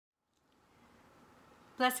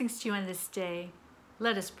Blessings to you on this day.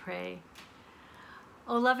 Let us pray.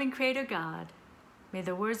 O loving Creator God, may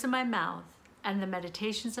the words of my mouth and the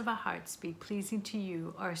meditations of our hearts be pleasing to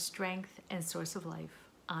you, our strength and source of life.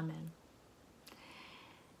 Amen.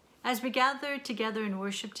 As we gather together in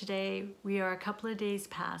worship today, we are a couple of days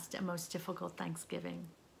past a most difficult Thanksgiving.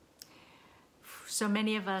 So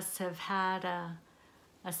many of us have had a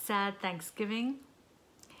sad Thanksgiving.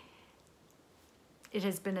 It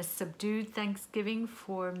has been a subdued Thanksgiving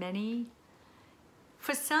for many.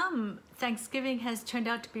 For some, Thanksgiving has turned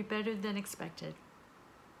out to be better than expected.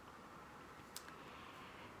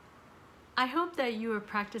 I hope that you are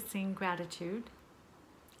practicing gratitude.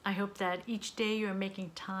 I hope that each day you are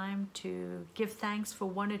making time to give thanks for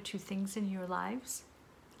one or two things in your lives.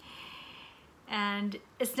 And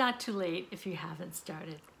it's not too late if you haven't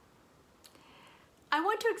started. I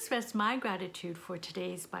want to express my gratitude for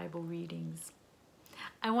today's Bible readings.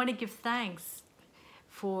 I want to give thanks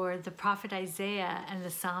for the prophet Isaiah and the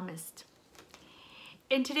psalmist.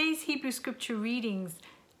 In today's Hebrew scripture readings,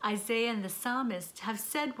 Isaiah and the psalmist have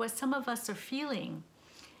said what some of us are feeling.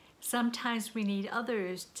 Sometimes we need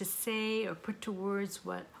others to say or put to words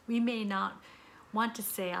what we may not want to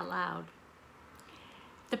say out loud.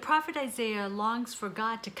 The prophet Isaiah longs for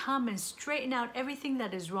God to come and straighten out everything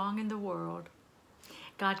that is wrong in the world.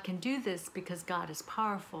 God can do this because God is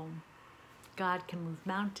powerful. God can move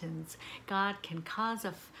mountains. God can cause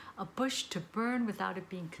a bush to burn without it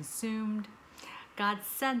being consumed. God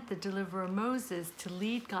sent the deliverer Moses to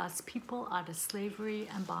lead God's people out of slavery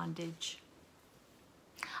and bondage.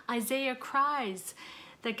 Isaiah cries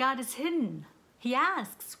that God is hidden. He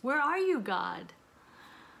asks, "Where are you, God?"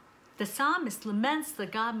 The psalmist laments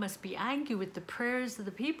that God must be angry with the prayers of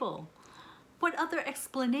the people. What other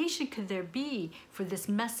explanation could there be for this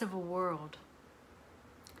mess of a world?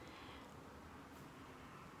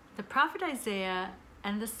 The prophet Isaiah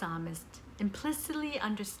and the psalmist implicitly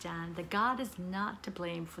understand that God is not to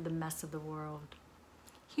blame for the mess of the world.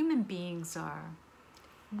 Human beings are.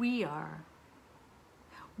 We are.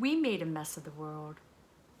 We made a mess of the world,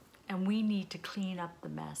 and we need to clean up the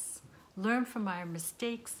mess, learn from our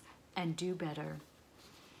mistakes, and do better.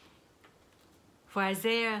 For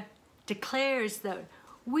Isaiah declares that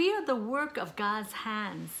we are the work of God's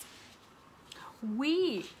hands.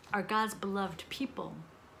 We are God's beloved people.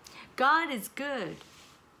 God is good.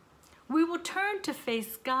 We will turn to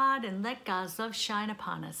face God and let God's love shine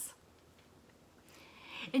upon us.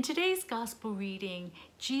 In today's gospel reading,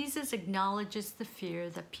 Jesus acknowledges the fear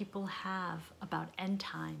that people have about end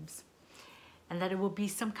times and that it will be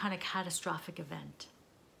some kind of catastrophic event.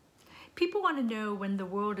 People want to know when the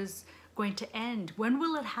world is going to end. When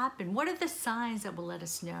will it happen? What are the signs that will let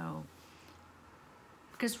us know?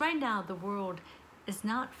 Because right now the world is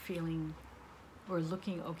not feeling or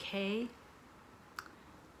looking okay.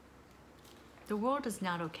 The world is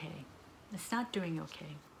not okay. It's not doing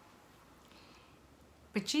okay.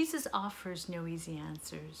 But Jesus offers no easy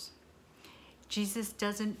answers. Jesus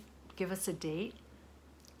doesn't give us a date.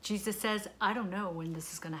 Jesus says, "I don't know when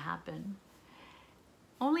this is going to happen."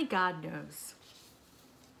 Only God knows.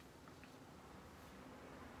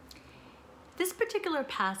 This particular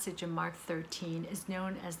passage in Mark 13 is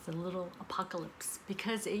known as the Little Apocalypse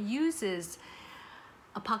because it uses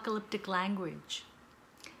apocalyptic language.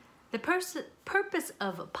 The purpose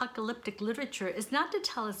of apocalyptic literature is not to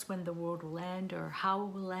tell us when the world will end or how it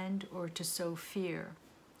will end or to sow fear.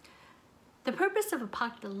 The purpose of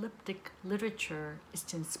apocalyptic literature is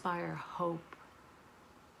to inspire hope.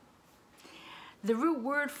 The root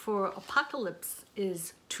word for apocalypse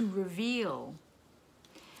is to reveal.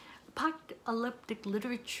 Apocalyptic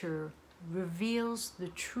literature reveals the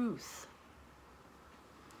truth.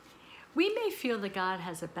 We may feel that God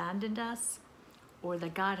has abandoned us or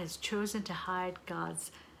that God has chosen to hide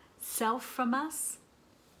God's self from us,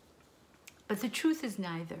 but the truth is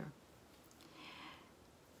neither.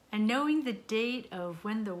 And knowing the date of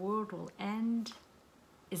when the world will end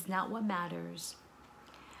is not what matters.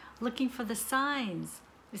 Looking for the signs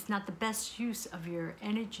is not the best use of your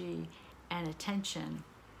energy and attention.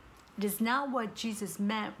 It is not what Jesus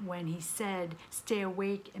meant when he said, "Stay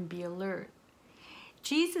awake and be alert."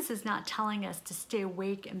 Jesus is not telling us to stay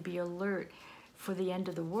awake and be alert for the end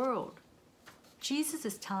of the world. Jesus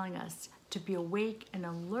is telling us to be awake and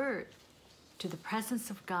alert to the presence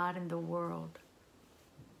of God in the world.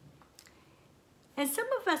 And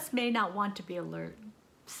some of us may not want to be alert.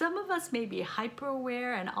 Some of us may be hyper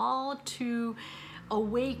aware and all too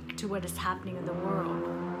awake to what is happening in the world.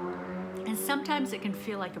 And sometimes it can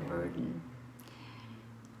feel like a burden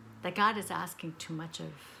that God is asking too much.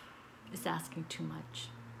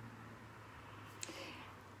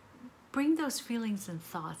 Bring those feelings and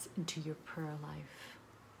thoughts into your prayer life.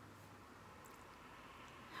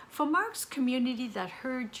 For Mark's community that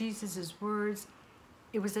heard Jesus' words,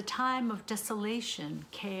 it was a time of desolation,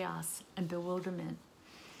 chaos, and bewilderment.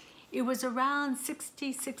 It was around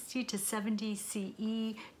 60 to 70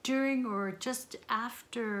 CE, during or just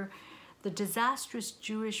after the disastrous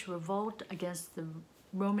Jewish revolt against the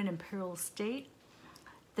Roman imperial state.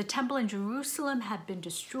 The temple in Jerusalem had been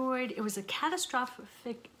destroyed. It was a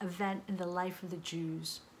catastrophic event in the life of the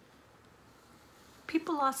Jews.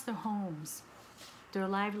 People lost their homes, their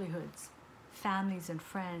livelihoods, families, and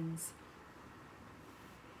friends.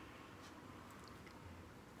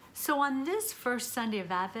 So on this first Sunday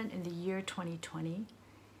of Advent in the year 2020,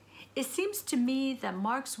 it seems to me that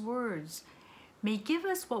Mark's words may give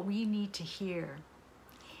us what we need to hear.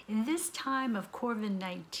 In this time of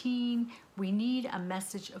COVID-19, we need a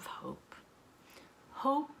message of hope.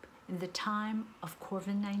 Hope in the time of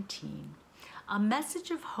COVID-19. A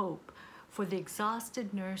message of hope for the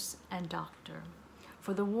exhausted nurse and doctor,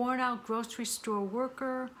 for the worn-out grocery store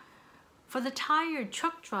worker, for the tired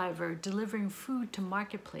truck driver delivering food to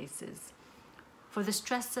marketplaces, for the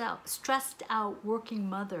stressed out working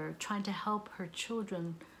mother trying to help her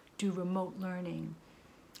children do remote learning,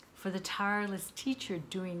 for the tireless teacher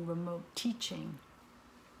doing remote teaching,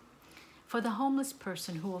 for the homeless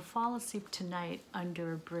person who will fall asleep tonight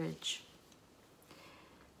under a bridge,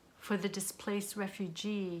 for the displaced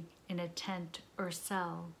refugee in a tent or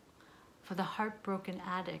cell, for the heartbroken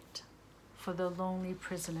addict, for the lonely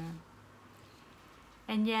prisoner.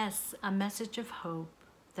 And yes, a message of hope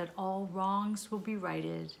that all wrongs will be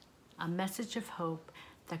righted, a message of hope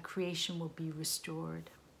that creation will be restored.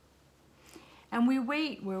 And we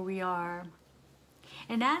wait where we are.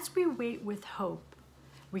 And as we wait with hope,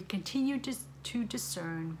 we continue to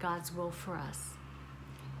discern God's will for us.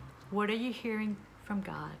 What are you hearing from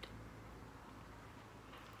God?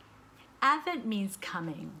 Advent means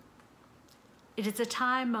coming. It is a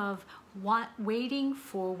time of waiting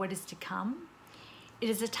for what is to come. It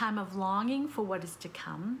is a time of longing for what is to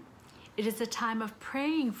come. It is a time of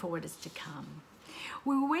praying for what is to come.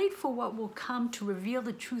 We wait for what will come to reveal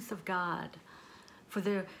the truth of God, for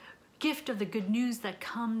the gift of the good news that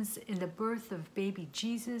comes in the birth of baby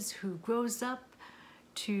Jesus, who grows up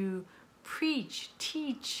to preach,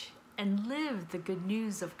 teach, and live the good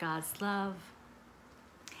news of God's love.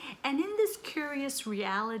 And in this curious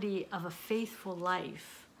reality of a faithful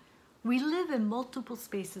life, we live in multiple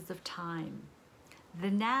spaces of time, the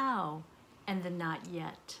now and the not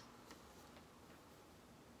yet.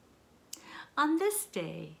 On this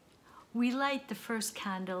day, we light the first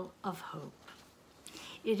candle of hope.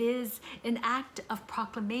 It is an act of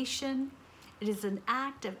proclamation. It is an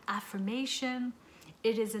act of affirmation.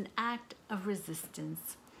 It is an act of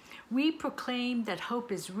resistance. We proclaim that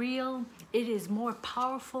hope is real. It is more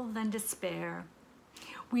powerful than despair.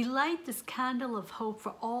 We light this candle of hope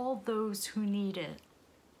for all those who need it.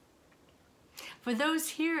 For those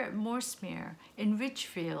here at Morsemere, in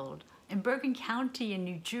Ridgefield, in Bergen County, in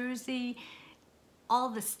New Jersey, all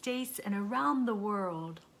the states and around the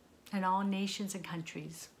world, and all nations and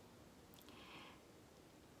countries.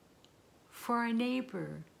 For our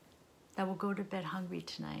neighbor that will go to bed hungry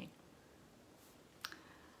tonight.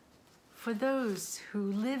 For those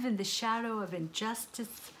who live in the shadow of injustices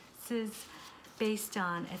based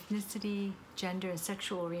on ethnicity, gender, and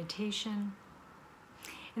sexual orientation.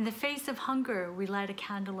 In the face of hunger, we light a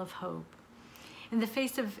candle of hope. In the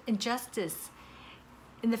face of injustice,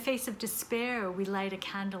 in the face of despair, we light a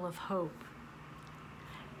candle of hope.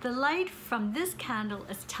 The light from this candle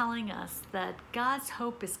is telling us that God's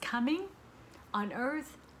hope is coming on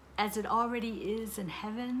earth as it already is in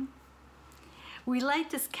heaven. We light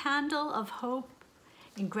this candle of hope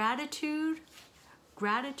in gratitude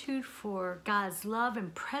for God's love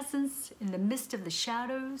and presence in the midst of the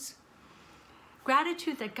shadows.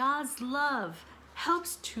 Gratitude that God's love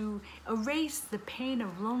helps to erase the pain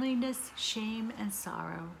of loneliness, shame, and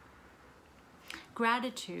sorrow.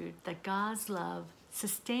 Gratitude that God's love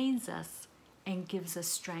sustains us and gives us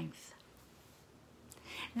strength.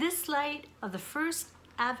 This light of the first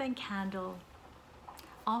Advent candle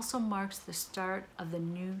also marks the start of the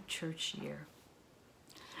new church year.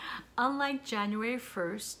 Unlike January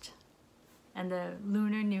 1st and the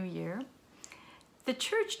Lunar New Year, the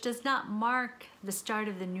church does not mark the start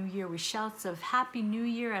of the new year with shouts of Happy New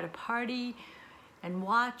Year at a party and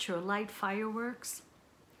watch or light fireworks.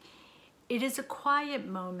 It is a quiet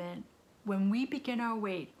moment when we begin our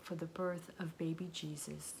wait for the birth of baby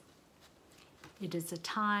Jesus. It is a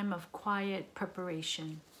time of quiet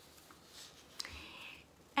preparation.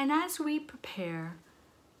 And as we prepare,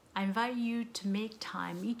 I invite you to make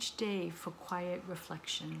time each day for quiet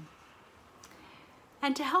reflection.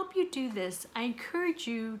 And to help you do this, I encourage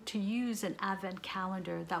you to use an Advent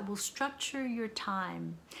calendar that will structure your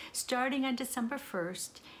time, starting on December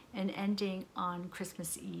 1st and ending on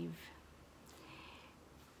Christmas Eve.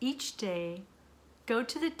 Each day, go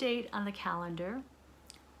to the date on the calendar,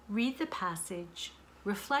 read the passage,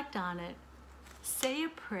 reflect on it, say a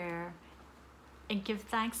prayer, and give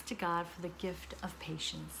thanks to God for the gift of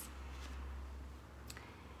patience.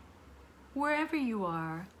 Wherever you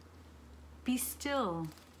are, be still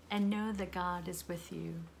and know that God is with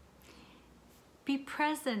you. Be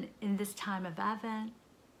present in this time of Advent.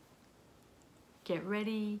 Get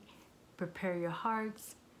ready, prepare your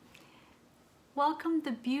hearts. Welcome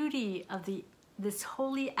the beauty of this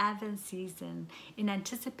holy Advent season in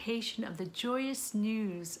anticipation of the joyous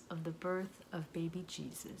news of the birth of baby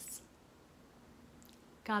Jesus.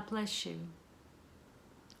 God bless you.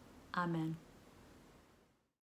 Amen.